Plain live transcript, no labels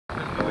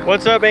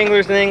What's up,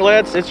 anglers and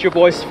anglets? It's your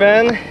boy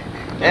Sven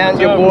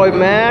and your boy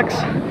Max.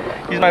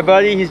 He's my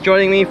buddy. He's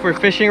joining me for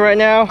fishing right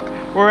now.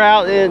 We're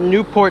out in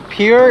Newport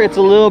Pier. It's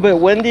a little bit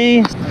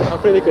windy.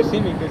 Hopefully they could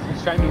see me because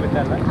he's shiny with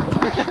that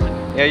light.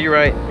 Yeah, you're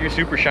right. You're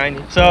super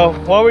shiny. So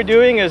what we're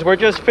doing is we're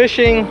just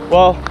fishing.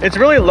 Well, it's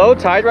really low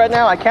tide right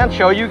now. I can't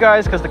show you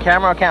guys because the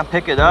camera can't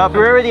pick it up.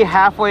 We're already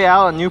halfway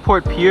out on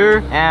Newport Pier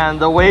and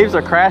the waves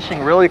are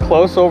crashing really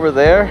close over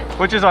there,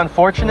 which is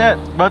unfortunate,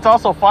 but it's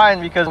also fine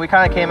because we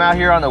kind of came out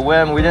here on a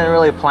whim. We didn't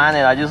really plan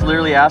it. I just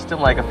literally asked him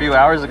like a few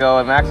hours ago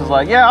and Max was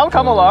like, yeah, I'll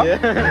come along.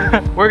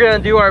 Yeah. We're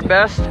gonna do our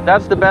best.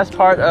 That's the best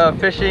part of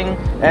fishing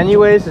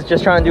anyways, is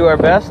just trying to do our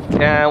best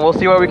and we'll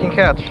see what we can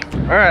catch.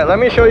 All right, let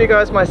me show you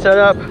guys my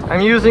setup.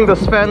 I'm using the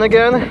Sven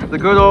again, the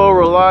good old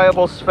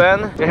reliable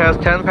Sven. It has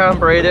 10-pound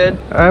braided.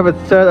 I have it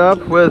set up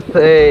with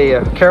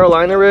a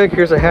Carolina rig.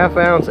 Here's a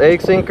 1/2 ounce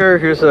egg sinker.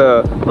 Here's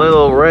a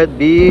little red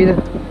bead,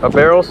 a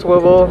barrel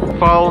swivel,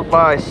 followed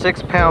by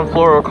 6-pound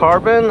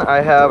fluorocarbon.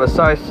 I have a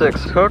size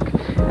 6 hook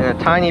and a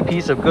tiny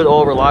piece of good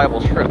old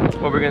reliable shrimp.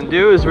 What we're gonna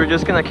do is we're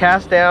just gonna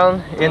cast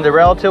down in the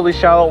relatively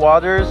shallow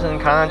waters and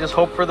kind of just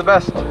hope for the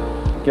best.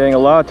 Getting a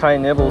lot of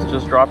tiny nibbles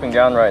just dropping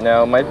down right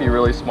now. It might be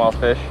really small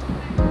fish.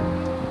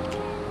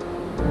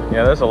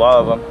 Yeah, there's a lot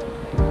of them.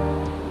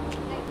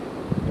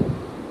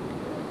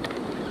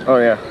 Oh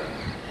yeah.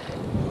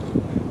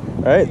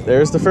 All right,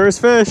 there's the first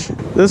fish.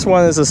 This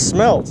one is a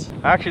smelt.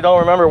 I actually don't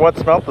remember what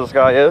smelt this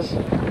guy is.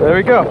 There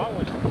we go.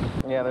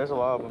 Yeah, there's a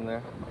lot of them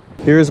there.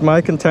 Here's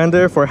my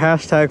contender for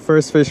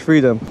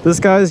 #FirstFishFreedom. This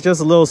guy is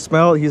just a little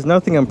smelt. He's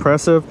nothing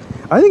impressive.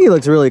 I think he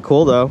looks really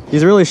cool though.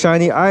 He's really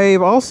shiny.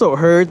 I've also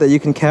heard that you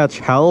can catch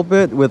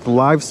halibut with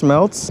live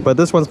smelts, but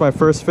this one's my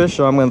first fish,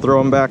 so I'm gonna throw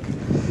him back.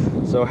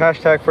 So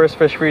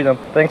 #FirstFishFreedom.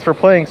 Thanks for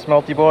playing,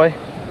 smelty boy.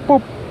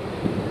 Boop.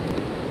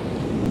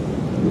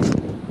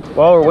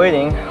 While we're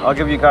waiting, I'll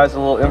give you guys a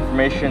little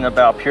information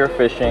about pier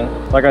fishing.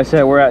 Like I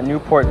said, we're at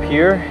Newport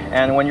Pier,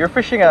 and when you're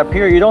fishing at a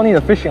pier, you don't need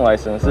a fishing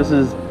license. This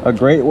is a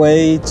great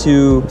way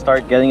to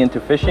start getting into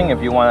fishing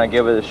if you want to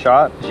give it a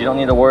shot. You don't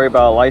need to worry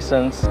about a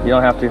license. You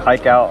don't have to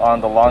hike out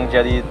on the long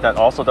jetty that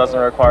also doesn't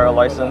require a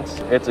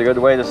license. It's a good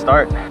way to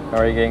start.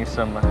 Already getting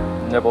some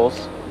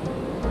nibbles.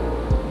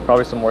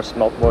 Probably some more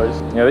smelt boys.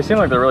 Yeah, they seem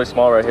like they're really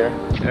small right here.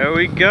 There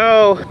we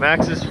go.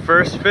 Max's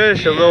first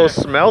fish, a little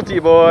smelty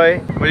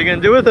boy. What are you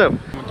gonna do with him?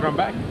 I'm gonna throw him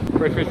back.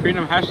 First Fish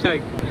Freedom, #.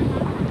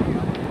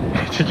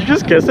 Did you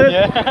just kiss it?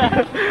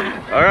 Yeah.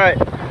 All right.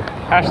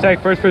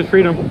 #First Fish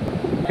Freedom.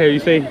 Okay, you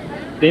say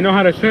they know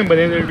how to swim, but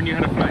they never knew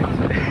how to fly.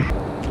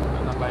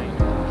 I'm not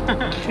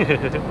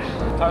biting.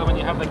 Thought when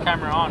you have the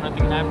camera on,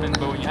 nothing happens,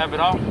 but when you have it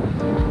off,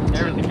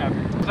 everything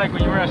happens. It's like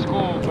when you were at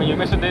school, when you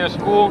miss a day of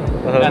school,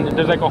 and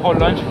there's like a whole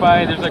lunch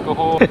fight, there's like a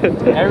whole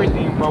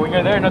everything, but when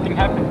you're there, nothing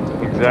happens.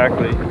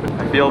 Exactly.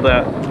 I feel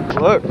that.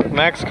 Look,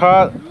 Max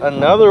caught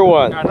another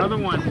one. Another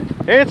one.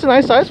 Hey, it's a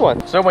nice size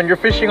one. So when you're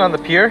fishing on the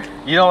pier,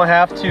 you don't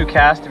have to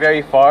cast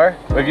very far.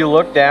 If you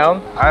look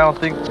down, I don't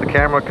think the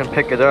camera can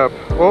pick it up.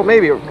 Well,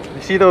 maybe. You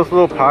see those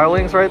little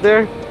pilings right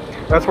there?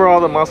 That's where all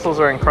the mussels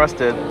are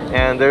encrusted,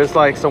 and there's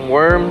like some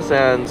worms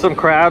and some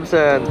crabs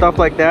and stuff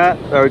like that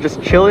are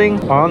just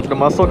chilling on the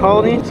mussel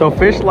colony. So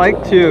fish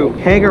like to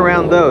hang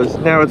around those.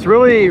 Now it's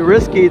really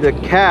risky to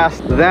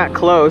cast that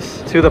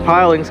close to the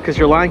pilings because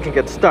your line can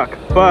get stuck,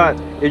 but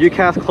if you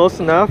cast close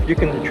enough, you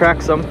can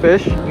attract some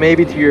fish,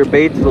 maybe to your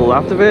bait to the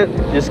left of it.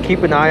 Just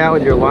keep an eye out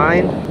with your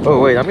line.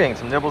 Oh wait, I'm getting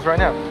some nibbles right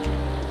now.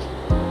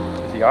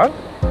 Is he on?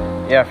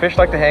 Yeah, fish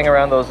like to hang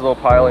around those little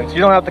pilings.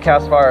 You don't have to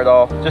cast fire at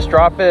all. Just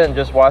drop it and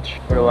just watch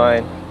your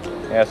line.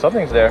 Yeah,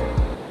 something's there.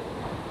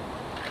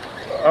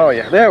 Oh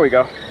yeah, there we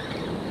go.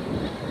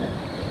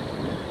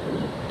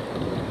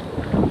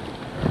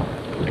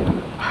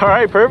 All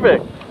right,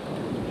 perfect.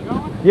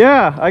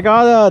 Yeah, I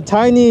got a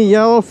tiny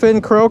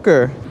yellowfin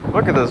croaker.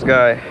 Look at this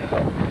guy.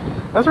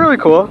 That's really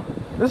cool.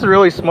 This is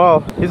really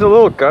small. He's a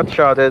little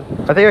gut-shotted.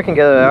 I think I can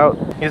get it out.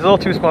 He's a little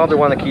too small to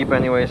want to keep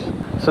anyways.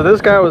 So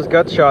this guy was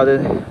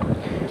gut-shotted.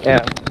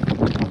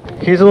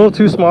 And he's a little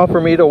too small for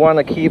me to want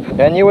to keep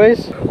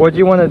anyways. What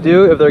you want to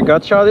do if they're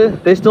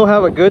gut-shotted, they still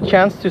have a good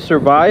chance to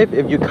survive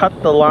if you cut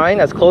the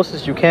line as close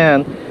as you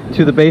can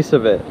to the base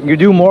of it. You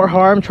do more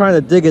harm trying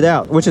to dig it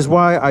out, which is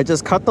why I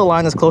just cut the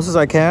line as close as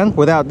I can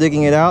without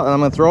digging it out, and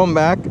I'm gonna throw him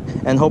back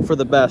and hope for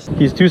the best.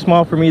 He's too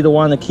small for me to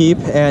want to keep,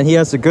 and he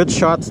has a good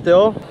shot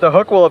still. The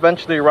hook will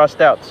eventually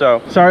rust out,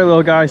 so sorry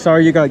little guy,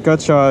 sorry you got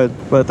gut-shotted,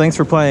 but thanks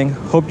for playing.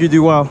 Hope you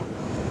do well.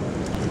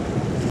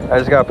 I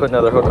just gotta put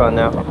another hook on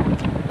now.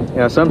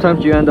 Yeah,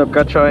 sometimes you end up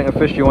gut-shotting a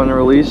fish you want to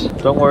release.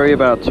 Don't worry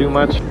about too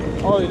much.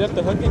 Oh, you left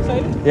the hook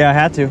inside? Yeah, I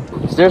had to.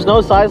 So there's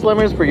no size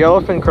limits for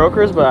yellowfin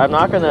croakers, but I'm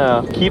not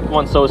gonna keep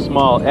one so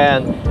small.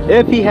 And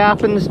if he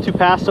happens to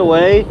pass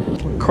away,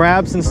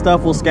 crabs and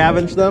stuff will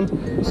scavenge them.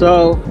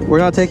 So we're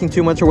not taking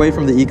too much away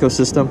from the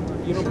ecosystem.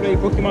 You don't play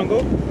Pokemon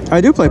Go?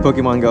 I do play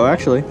Pokemon Go,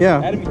 actually.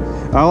 Yeah. Add me.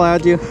 I'll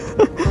add you.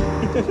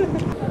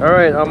 All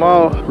right, I'm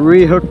all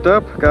re-hooked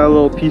up. Got a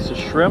little piece of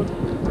shrimp.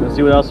 Let's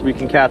see what else we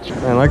can catch.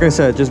 And like I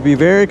said, just be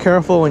very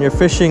careful when you're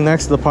fishing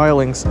next to the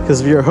pilings,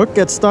 because if your hook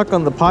gets stuck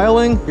on the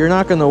piling, you're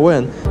not going to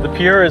win. The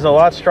pier is a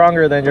lot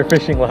stronger than your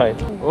fishing line.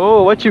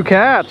 Oh, what you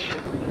catch?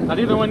 Not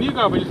even the one you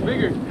got, but it's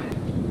bigger.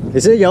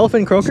 Is it a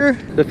yellowfin croaker?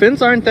 The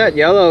fins aren't that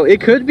yellow. It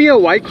could be a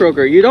white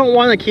croaker. You don't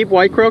want to keep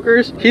white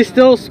croakers. He's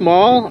still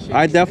small.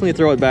 I'd definitely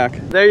throw it back.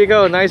 There you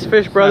go. Nice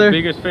fish, brother. My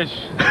biggest fish.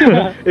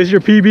 It's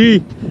your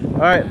PB. All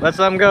right, let's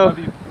let him go.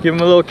 Give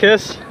him a little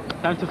kiss.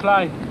 Time to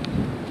fly.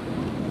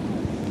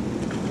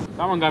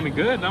 That one got me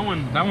good. That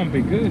one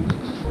big good.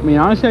 I mean,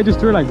 honestly, I just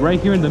threw it like right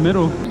here in the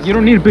middle. You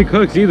don't need big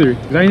hooks either.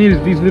 All I need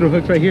is these little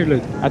hooks right here.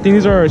 Look, I think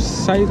these are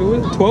size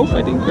 12,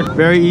 I think.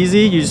 Very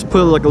easy. You just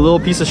put like a little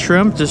piece of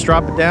shrimp, just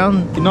drop it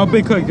down. No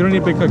big hooks. You don't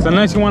need big hooks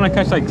unless you want to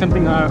catch like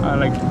something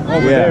like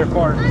over there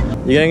far.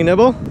 You getting a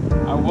nibble?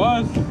 I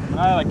was.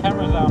 Now the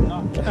camera's out. I'm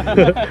not.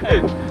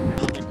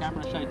 The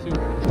camera's shy too.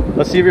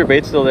 Let's see if your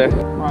bait's still there.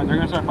 All right, they're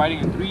gonna start biting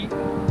in 3, 2,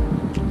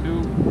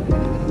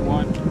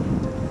 1,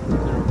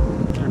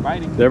 0. They're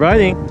biting. They're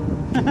biting.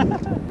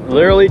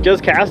 Literally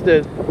just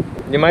casted.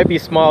 They might be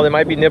small. They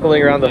might be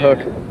nibbling around the hook.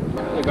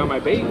 They got my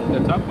bait, the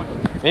top one.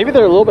 Maybe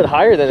they're a little bit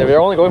higher than if they're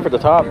only going for the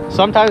top.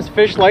 Sometimes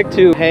fish like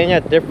to hang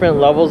at different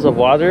levels of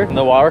water in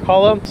the water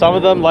column. Some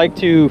of them like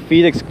to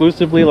feed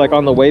exclusively like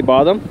on the way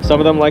bottom. Some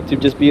of them like to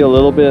just be a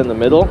little bit in the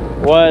middle.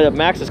 What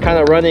Max is kind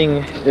of running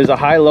is a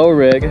high-low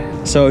rig.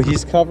 So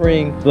he's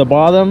covering the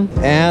bottom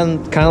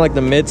and kind of like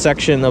the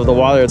midsection of the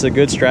water. It's a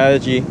good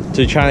strategy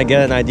to try to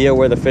get an idea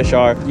where the fish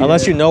are. Yeah.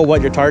 Unless you know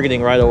what you're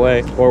targeting right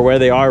away or where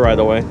they are right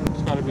away.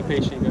 Just gotta be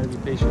patient, gotta be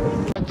patient.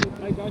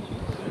 I got you.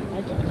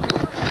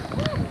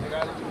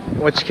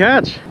 What you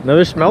catch?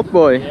 Another smelt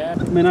boy. Yeah.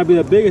 It may not be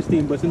the biggest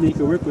thing, but something you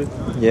can work with.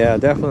 Yeah,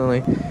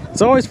 definitely.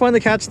 It's always fun to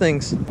catch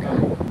things. Time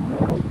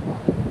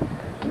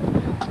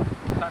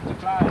to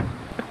fly.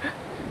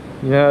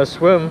 You know how to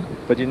swim,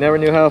 but you never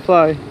knew how to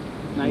fly.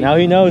 Now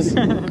he knows.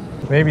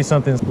 Maybe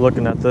something's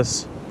looking at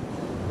this.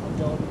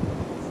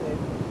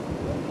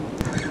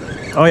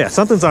 Oh yeah,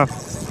 something's on.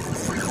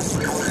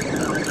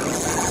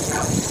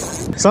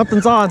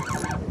 Something's on.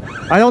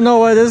 I don't know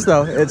what it is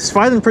though. It's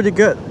fighting pretty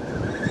good.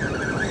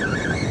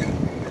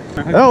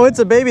 Oh, it's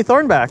a baby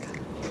thornback.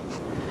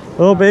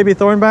 Little baby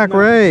thornback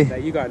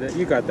ray. You got that.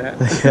 You got that.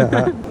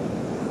 Yeah.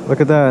 Look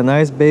at that. A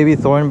nice baby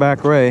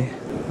thornback ray.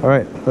 All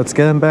right, let's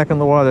get him back in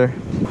the water.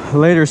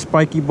 Later,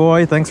 spiky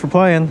boy. Thanks for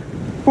playing.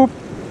 Boop.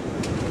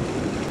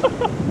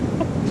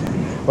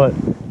 What?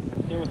 Hit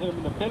him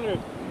in the pillar.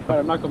 Try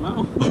to knock him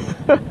out.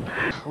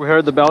 We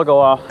heard the bell go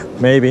off.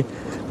 Maybe.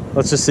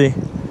 Let's just see.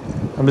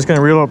 I'm just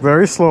gonna reel up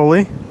very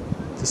slowly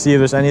to see if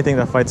there's anything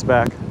that fights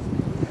back.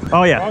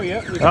 Oh yeah. Oh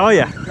yeah. Oh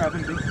yeah.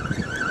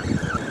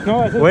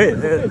 No, wait,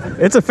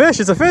 it's a fish.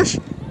 It's a fish.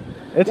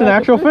 It's an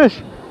actual fish.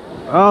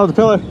 Oh, the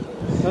pillar.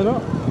 No.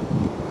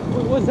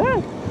 What's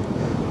that?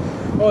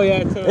 Oh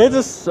yeah.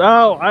 It's a.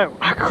 Oh,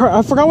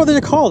 I forgot what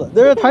they're called.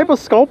 They're a type of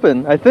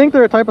sculpin. I think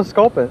they're a type of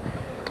sculpin.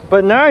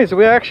 But nice,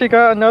 we actually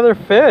got another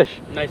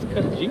fish. Nice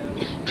cut, G.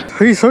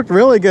 He's hooked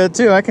really good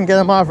too. I can get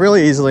him off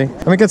really easily.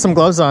 Let me get some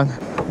gloves on.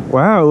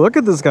 Wow, look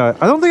at this guy.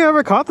 I don't think I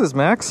ever caught this,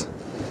 Max.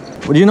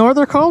 Do you know what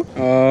they're called?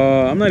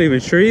 I'm not even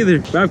sure either.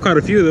 But I've caught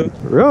a few though.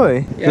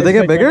 Really? Yeah, did they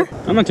get bigger?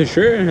 I'm not too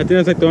sure. I think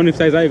that's like the only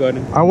size I got.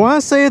 I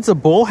want to say it's a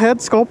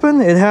bullhead sculpin.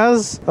 It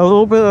has a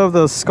little bit of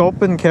the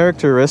sculpin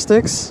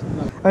characteristics.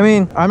 I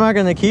mean, I'm not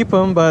going to keep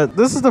him, but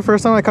this is the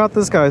first time I caught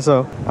this guy,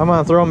 so I'm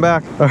going to throw him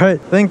back. All right.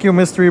 Thank you,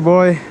 mystery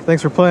boy.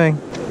 Thanks for playing.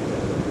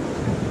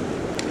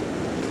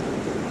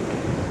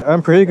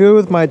 I'm pretty good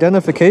with my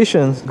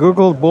identifications.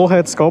 Googled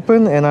bullhead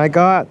sculpin and I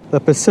got the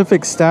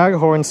Pacific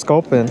staghorn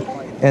sculpin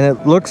and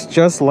it looks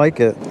just like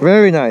it.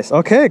 Very nice.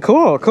 Okay,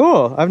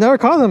 cool. I've never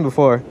caught them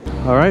before.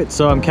 All right,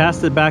 so I'm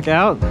casted back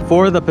out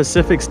for the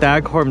Pacific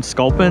staghorn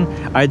sculpin.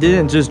 I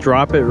didn't just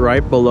drop it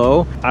right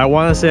below. I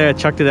want to say I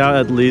chucked it out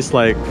at least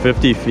like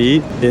 50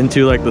 feet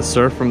into like the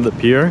surf from the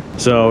pier.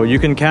 So you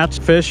can catch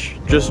fish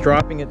just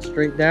dropping it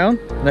straight down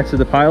next to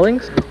the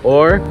pilings,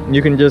 or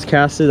you can just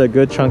cast it a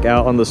good chunk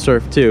out on the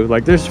surf too.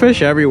 Like there's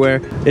fish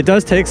everywhere. It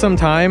does take some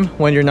time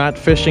when you're not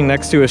fishing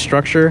next to a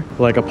structure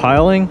like a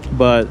piling,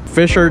 but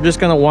fish are just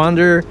gonna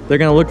wander. They're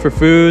gonna look for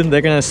food.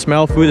 They're gonna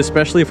smell food,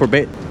 especially for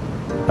bait.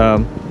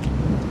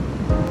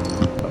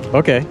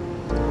 Okay.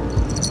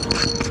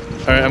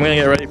 All right, I'm gonna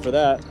get ready for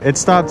that. It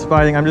stopped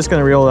biting. I'm just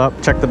gonna reel it up,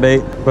 check the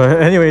bait.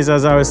 But anyways,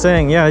 as I was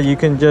saying, yeah, you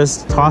can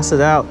just toss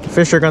it out.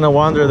 Fish are gonna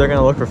wander, they're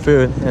gonna look for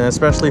food. And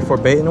especially for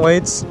bait and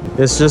weights,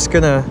 it's just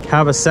gonna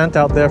have a scent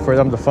out there for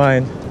them to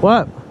find.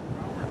 What?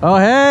 Oh,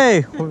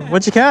 hey,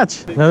 what'd you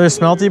catch? Another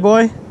smelty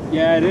boy?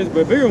 Yeah, it is,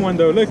 but a bigger one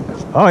though, look.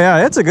 Oh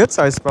yeah, it's a good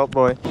sized smelt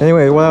boy.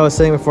 Anyway, what I was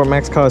saying before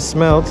Max caught a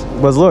smelt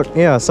was, look,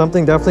 yeah,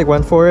 something definitely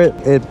went for it.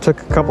 It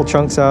took a couple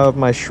chunks out of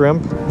my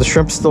shrimp. The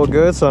shrimp's still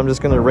good, so I'm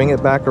just gonna ring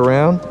it back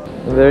around.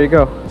 And there you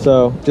go.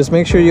 So just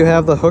make sure you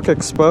have the hook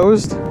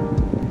exposed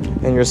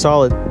and you're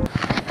solid.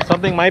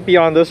 Something might be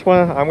on this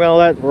one. I'm gonna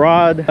let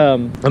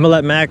I'm gonna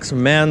let Max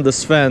man the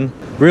Sven.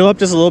 Reel up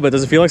just a little bit.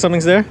 Does it feel like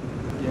something's there?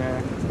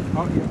 Yeah.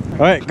 Oh, yeah. All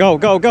right, go.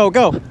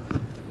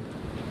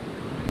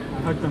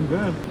 hooked them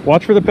good.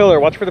 Watch for the pillar,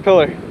 watch for the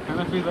pillar. Kind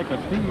of feels like a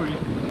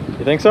stingray.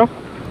 You think so?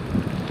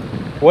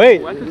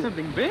 Wait. What is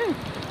something big?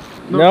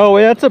 No,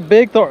 wait, that's a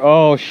big thorn.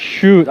 Oh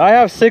shoot, I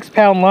have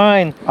 6-pound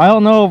line. I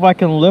don't know if I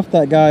can lift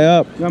that guy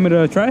up. You want me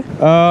to try?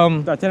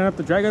 Um, Start turning up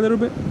the drag a little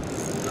bit?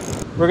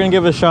 We're gonna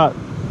give it a shot.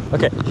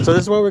 Okay, so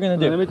this is what we're gonna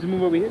do. Let me just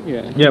move over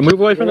here. Yeah, move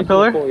away from the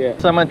pillar. Yeah.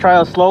 So I'm gonna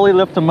try to slowly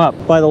lift him up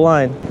by the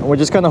line. And we're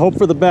just gonna hope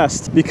for the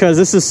best because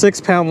this is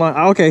 6-pound line.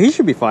 Okay, he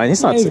should be fine.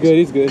 He's not He's six. good,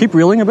 he's good. Keep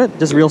reeling a bit,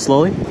 just reel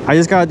slowly. I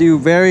just gotta do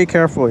very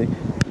carefully.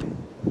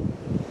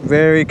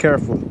 Very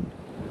carefully.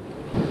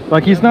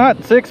 Like he's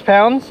not 6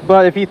 pounds,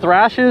 but if he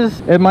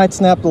thrashes, it might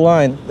snap the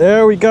line.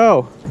 There we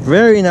go.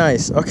 Very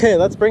nice. Okay,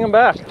 let's bring him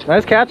back.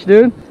 Nice catch,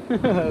 dude.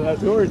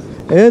 That's yours.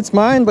 It's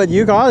mine, but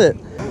you got it.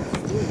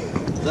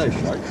 Is that a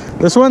shark?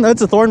 This one,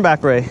 that's a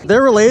thornback ray.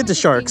 They're related to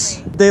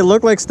sharks. They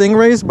look like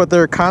stingrays, but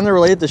they're kind of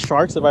related to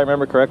sharks if I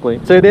remember correctly.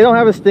 So they don't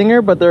have a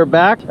stinger, but their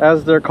back,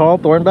 as they're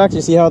called, thornbacks,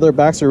 you see how their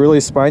backs are really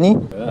spiny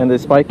and they're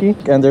spiky,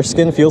 and their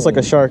skin feels like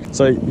a shark.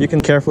 So you can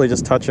carefully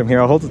just touch them.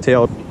 Here, I'll hold the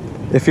tail.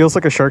 It feels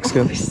like a shark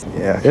skin.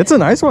 Yeah, it's a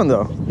nice one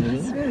though.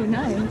 It's really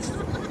nice.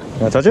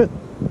 Can I touch it?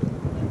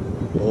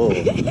 Oh.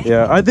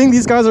 Yeah, I think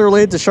these guys are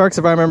related to sharks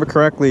if I remember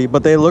correctly,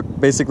 but they look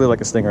basically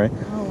like a stingray.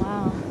 Oh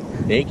wow.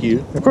 Thank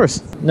you. Of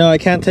course. No, I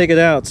can't take it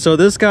out. So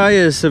this guy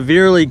is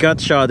severely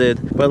gut shotted.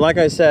 But like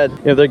I said,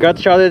 if they're gut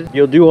shotted,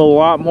 you'll do a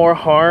lot more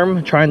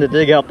harm trying to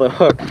dig out the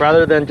hook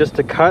rather than just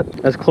to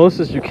cut as close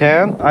as you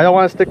can. I don't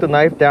want to stick the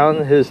knife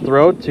down his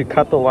throat to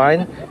cut the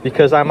line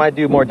because I might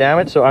do more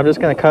damage. So I'm just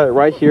going to cut it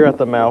right here at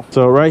the mouth.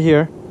 So right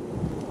here.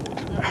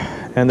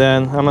 And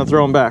then I'm going to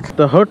throw him back.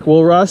 The hook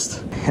will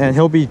rust and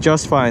he'll be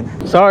just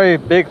fine. Sorry,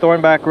 big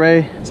thornback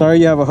ray. Sorry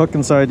you have a hook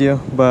inside you,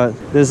 but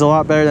this is a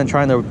lot better than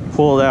trying to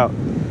pull it out.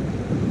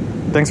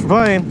 Thanks for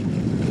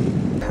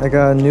playing. I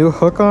got a new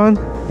hook on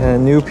and a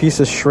new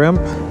piece of shrimp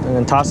and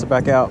then toss it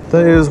back out.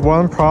 There is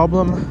one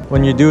problem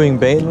when you're doing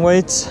bait and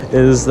weights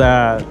is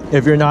that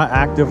if you're not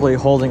actively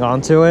holding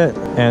onto it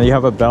and you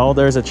have a bell,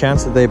 there's a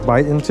chance that they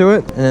bite into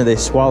it and then they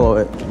swallow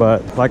it.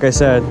 But like I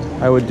said,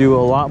 I would do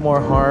a lot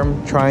more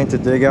harm trying to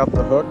dig out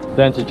the hook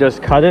than to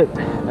just cut it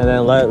and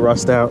then let it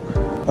rust out.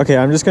 Okay,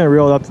 I'm just gonna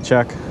reel it up to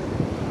check.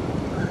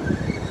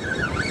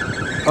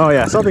 Oh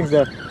yeah, something's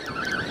there.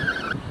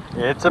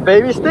 It's a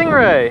baby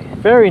stingray.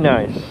 Very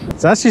nice.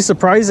 It's actually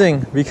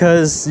surprising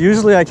because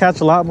usually I catch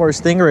a lot more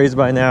stingrays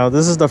by now.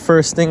 This is the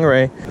first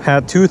stingray.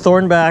 Had 2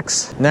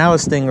 thornbacks, now a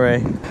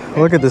stingray.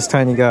 Look at this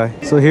tiny guy.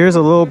 So here's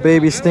a little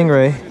baby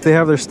stingray. They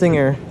have their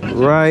stinger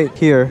right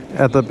here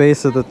at the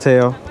base of the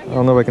tail. I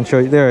don't know if I can show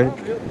you. There.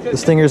 The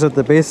stinger's at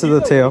the base of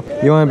the tail.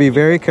 You want to be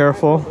very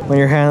careful when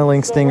you're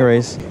handling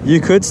stingrays. You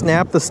could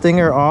snap the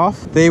stinger off.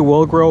 They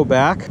will grow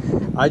back.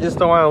 I just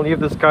don't want to leave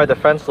this guy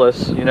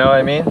defenseless, you know what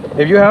I mean?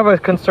 If you have a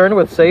concern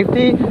with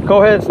safety,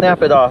 go ahead and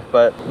snap it off.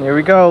 But here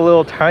we go,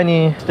 little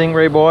tiny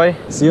stingray boy.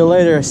 See you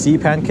later, sea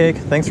pancake.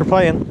 Thanks for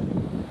playing.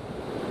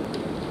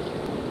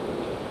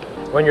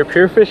 When you're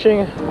pier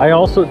fishing, I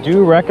also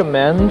do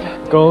recommend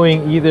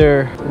going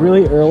either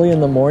really early in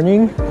the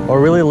morning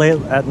or really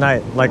late at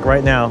night, like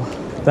right now.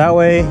 That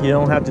way you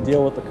don't have to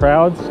deal with the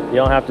crowds, you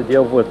don't have to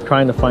deal with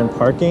trying to find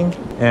parking,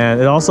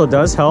 and it also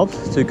does help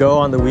to go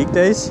on the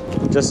weekdays.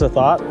 Just a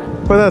thought,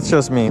 but that's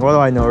just me. What do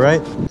I know, right?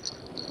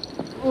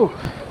 Ooh,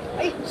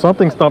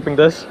 something's thumping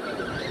this.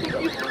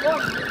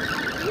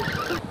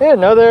 Hey,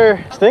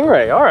 another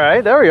stingray. All right,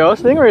 there we go.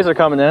 Stingrays are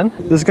coming in.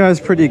 This guy's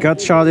pretty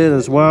gut-shotted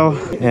as well,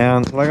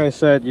 and like I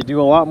said, you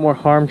do a lot more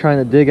harm trying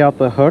to dig out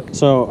the hook.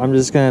 So I'm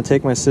just gonna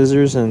take my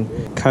scissors and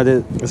cut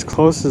it as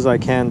close as I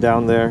can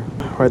down there.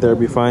 Right there would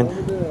be fine.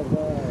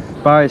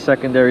 Bye,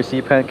 secondary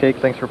sea pancake.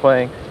 Thanks for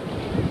playing.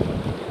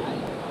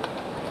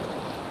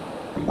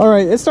 All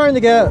right, it's starting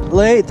to get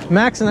late.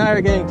 Max and I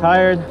are getting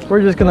tired.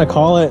 We're just gonna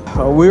call it.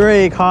 We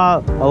already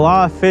caught a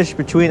lot of fish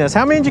between us.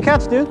 How many did you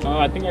catch, dude?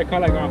 I think I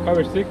caught like around 5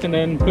 or 6, and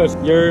then plus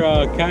your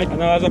catch. I know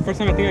that's the first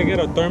time I think I get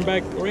a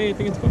thornback ray, I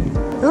think it's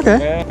called. Okay.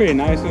 Yeah, pretty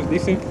nice. It was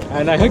decent.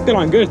 And I hooked it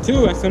on good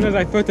too. As soon as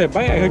I felt that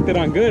bite, I hooked it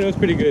on good. It was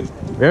pretty good.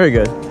 Very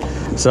good.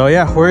 So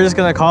yeah, we're just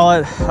gonna call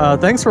it.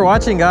 Thanks for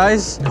watching,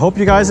 guys. Hope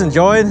you guys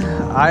enjoyed.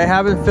 I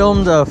haven't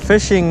filmed a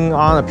fishing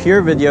on a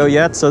pier video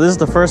yet, so this is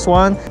the first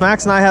one.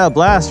 Max and I had a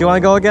blast. You want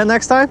to go again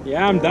next time?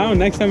 Yeah, I'm down.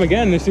 Next time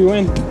again. Let's see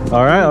when.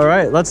 All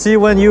right. Let's see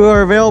when you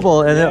are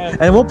available, and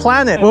and we'll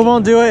plan it. We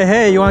won't do it.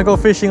 Hey, you want to go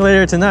fishing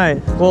later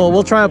tonight?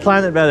 We'll try to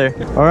plan it better.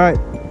 All right.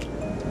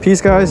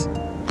 Peace, guys.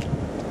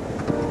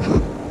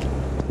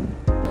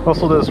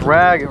 Also, this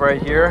rag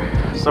right here,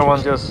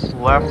 someone just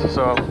left,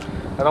 so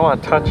I don't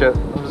want to touch it.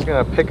 I'm just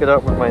gonna pick it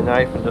up with my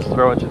knife and just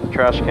throw it into the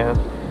trash can.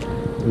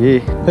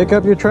 Yeah. Pick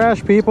up your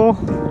trash, people.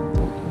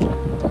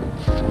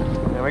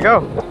 There we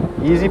go.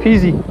 Easy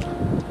peasy.